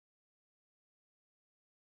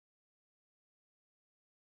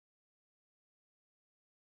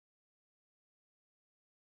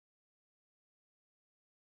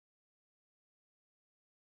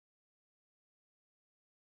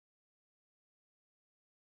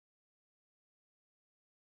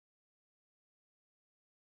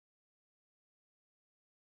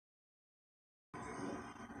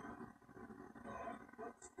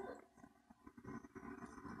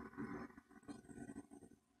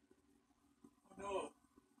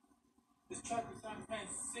This chapter sometimes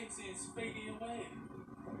 6 is fading away.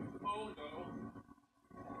 Oh no.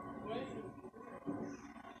 Wait.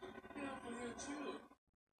 Yeah, for you too.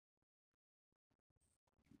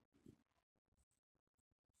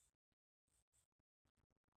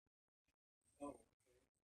 Oh.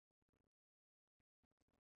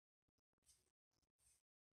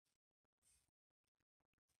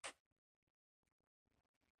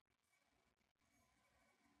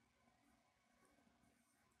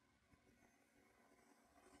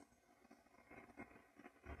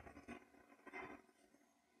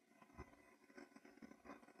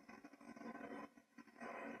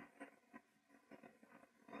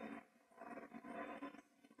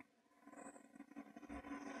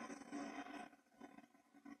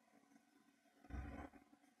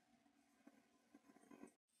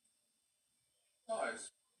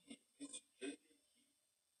 Guys, it's really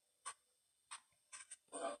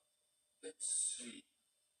well. Let's see.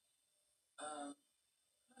 Um,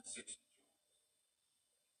 Station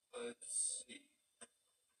Let's see.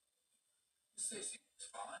 Station is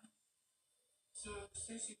fine. So,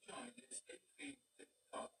 Station Jones is anything that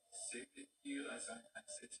thought saved you as an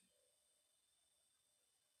station.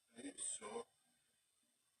 Are you sure?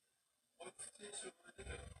 What's this over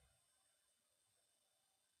there?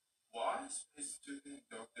 Why is the student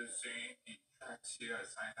doctor saying he tracks here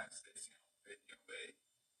as science station on fading away?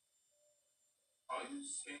 Are you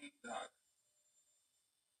saying that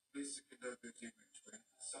Mr. Conductor Jimmy Train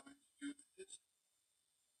has something to do with this?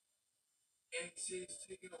 AC is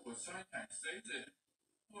taking over science station?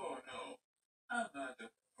 Oh no, I'm not the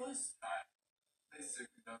first time Mr.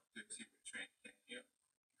 Conductor Jimmy Train came here.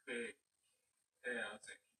 Create chaos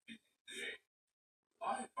and confusion today.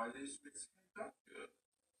 I this Mr. Conductor.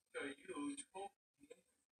 So you told me that.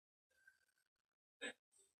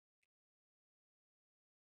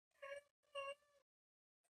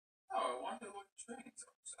 Oh, I wonder what train's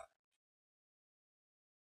outside.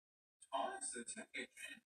 Thomas the ticket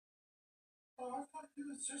train? Oh, I thought he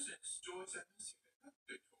was just in stores and missing the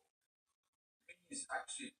conductor tool. And he's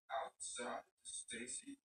actually outside the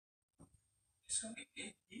station. He's coming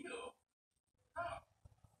in here. How?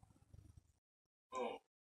 Oh,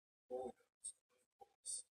 hold on. Of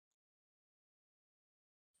course.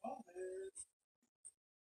 Thomas.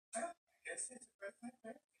 I guess it's a birthday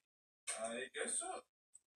party. I guess so.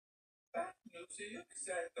 That news you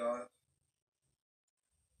said that.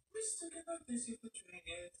 Mr. Conductor see the train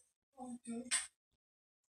is. Oh, dude.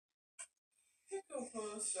 He go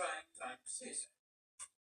for sign time station.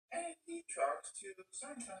 And he trucks to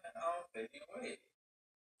sunshine out fading away.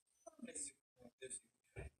 Mr. Conductor see the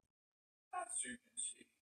train. As you can see.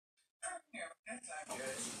 I'm here and I'm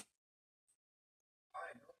good.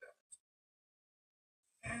 I know that.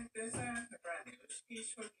 And there's a brand new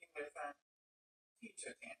he's working with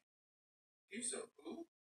teacher again. You so who?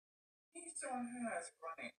 He's the one who has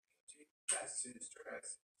running into just to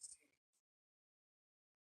stress.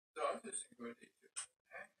 The others include it.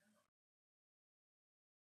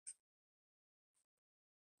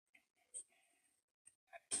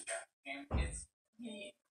 And it's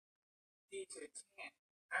me, teacher Chen.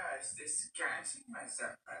 I was disguising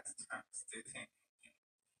myself as Thomas the Tank Engine.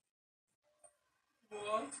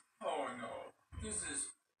 What? Oh no, this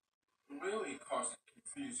is really causing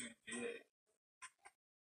confusion today.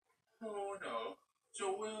 Oh no,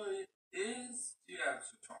 so Willie is the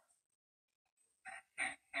actual Thomas.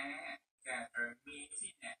 Got a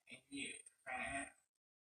meeting at you.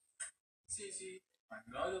 CC,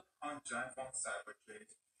 another punchline from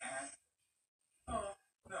Cybertrade, and oh,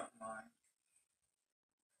 never mind.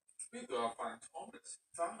 We gotta find Thomas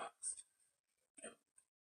fast. And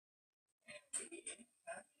we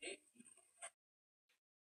have it.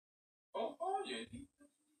 Oh yeah, he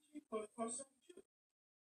put for some too.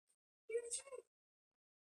 You too.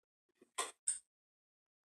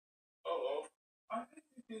 Oh, I think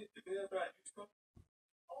we did the bit about you stuff.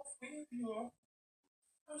 All three of you are.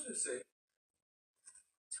 I was just say,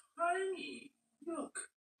 tiny. Look.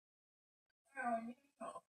 How you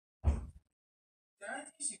know? That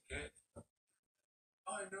isn't good.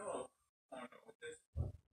 I know. I know this.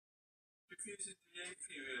 Refusing to the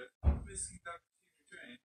period, missing that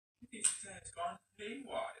train. This has gone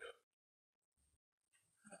haywire.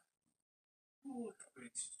 Who would have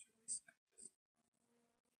been situations like this?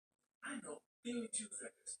 I know, they were two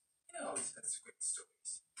feathers. They always has great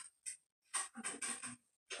stories. I'll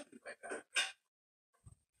be right back.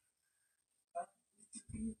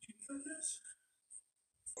 Being two feathers?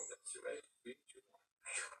 Oh, that's right, being two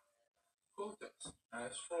photos.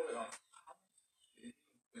 As for how it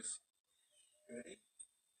was ready,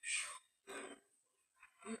 yeah.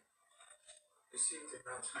 You see, they're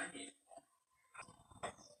not tiny anymore.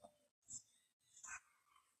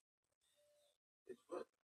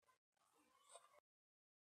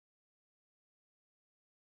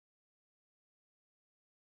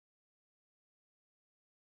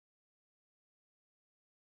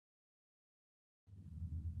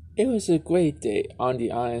 It was a great day on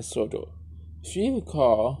the Iron Circle. If you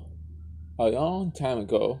recall, a long time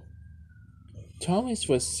ago, Thomas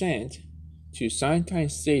was sent to Sunshine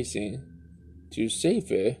Station to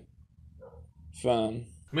save it from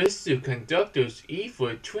Mr. Conductor's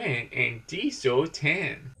evil twin and Diesel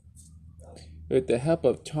 10. With the help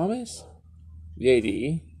of Thomas,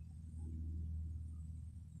 Lady,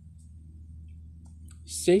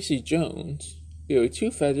 Stacy Jones, there were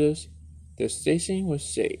two feathers, the station was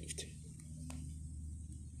saved.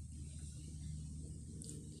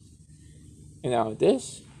 And now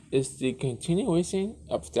this is the continuation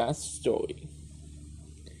of that story.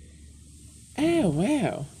 Oh,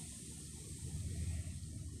 wow.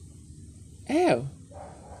 Oh,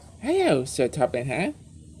 hello, Sir Toppenham.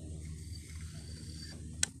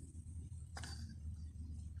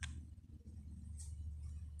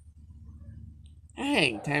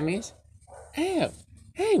 Hey, Thomas. Oh,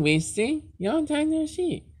 hey, Winston. Long time no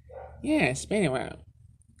see. Yeah, it's been a while.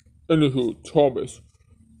 Anywho, Thomas,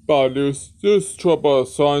 but there's this trouble at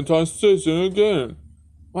Sunshine Station again.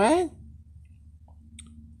 What?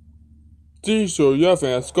 Diesel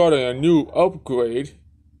Yevon has gotten a new upgrade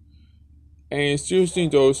and is using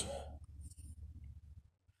those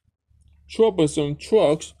troublesome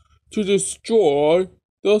trucks to destroy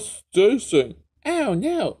the station. Oh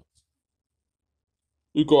no!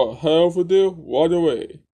 You got hell for there right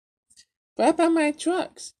away. What about my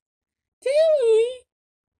trucks? Don't worry,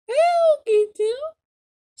 I'll get them,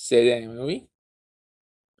 said Emily.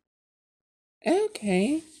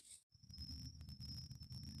 Okay.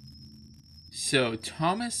 So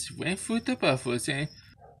Thomas went through the buffers and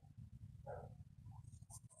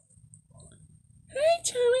Hi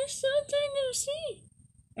Thomas, long time no see.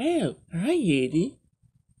 Oh, hi Yeti.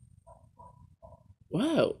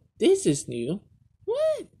 Wow, this is new.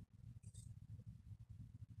 What?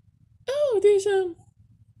 Oh, there's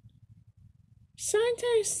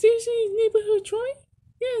Sunshine Station neighborhood Troy?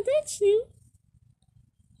 Yeah, that's new.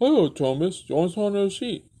 Hello, Thomas. Long time no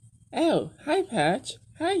see. Oh, hi Patch.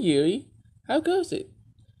 Hi Yuri. How goes it?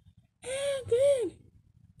 Oh, good.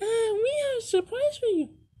 We have a surprise for you.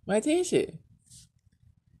 What is it?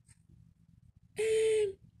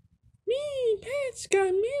 Me and Patch got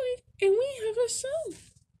married and we have a son.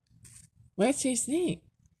 What's his name?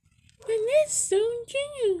 Vanessa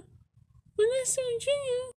Jr. Vanessa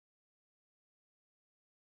Jr.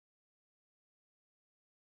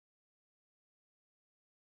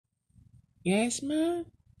 Yes, Mom?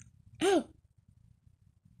 Oh.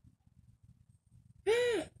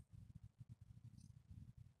 Ah.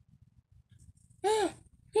 Ah.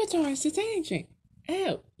 You're towards the tangent.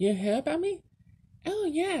 Oh, you heard about me? Oh,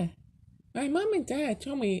 yeah. My mom and dad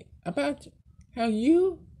told me about how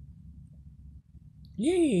you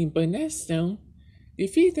and Vanessa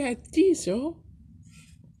defeat that diesel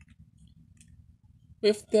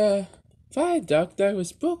with the viaduct that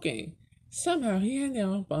was broken. Somehow he ended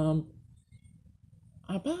up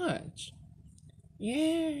a bunch.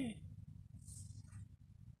 Yeah.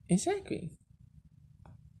 Exactly.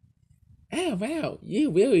 Oh wow,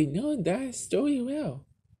 you really know that story well.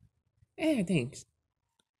 Thanks.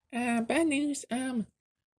 Bad news,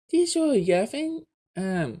 Diesel Yevon,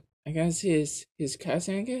 I guess his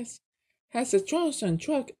cousin, I guess, has a Johnson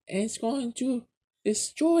truck and is going to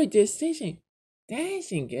destroy this station. That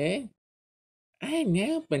isn't good. I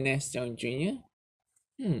know Benestone Jr.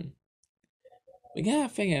 We gotta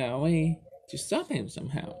figure out a way to stop him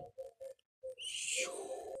somehow.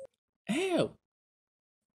 Ow!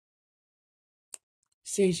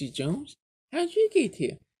 Stacey Jones, how'd you get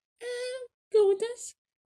here? Go with us?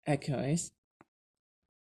 Of course.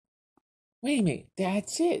 Wait a minute,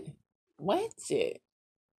 that's it. What's it?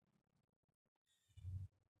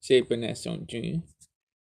 Said Benestone Jr.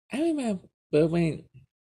 I remember when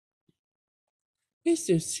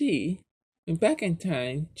Mr. C went back in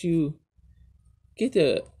time to get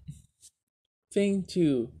the thing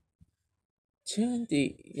to turn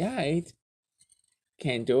the light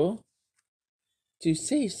candle to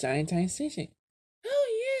save Sunshine Station.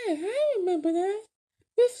 Oh yeah, I remember that.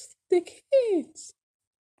 With the kids.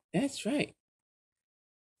 That's right.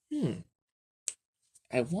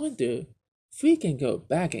 I wonder if we can go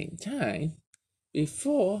back in time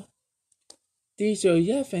before Diesel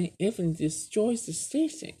Yevon even destroys the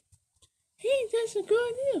station. Hey, that's a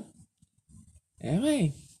good idea.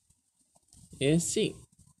 Alright, let's see.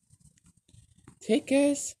 Take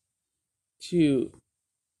us to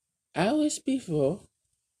Hours before,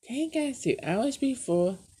 10 hours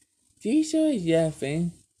before,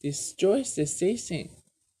 Diesel-11 destroys the station.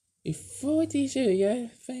 Before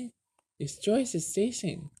Diesel-11 destroys the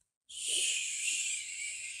station.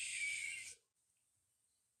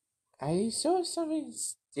 Are you sure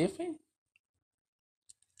something's different?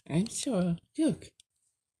 I'm sure. Look.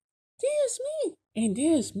 There's me. And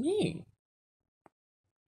there's me.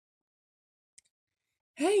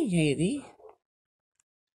 Hi, lady.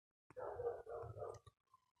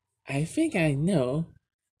 I think I know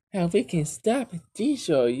how we can stop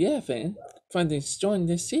Diesel-11 from destroying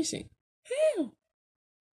the station. How?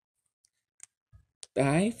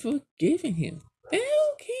 By forgiving him.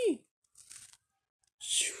 Okay.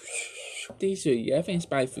 Diesel-11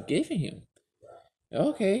 by forgiving him.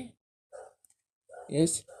 Okay.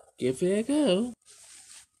 Let's give it a go.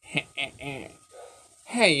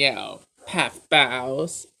 Hey, yo,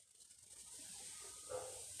 puffballs.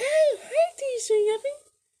 Oh, hi, Diesel-11.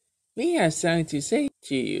 We have something to say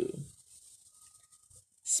to you.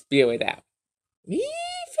 Spill it out. We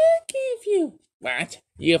forgive you. What?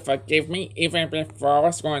 You forgive me even before I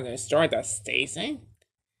was going to destroy the station?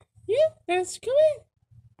 Yeah, that's correct.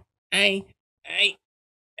 I think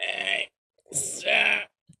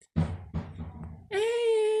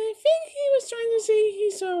he was trying to say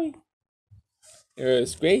he's sorry. It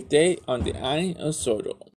was a great day on the island of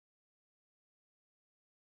Sodor.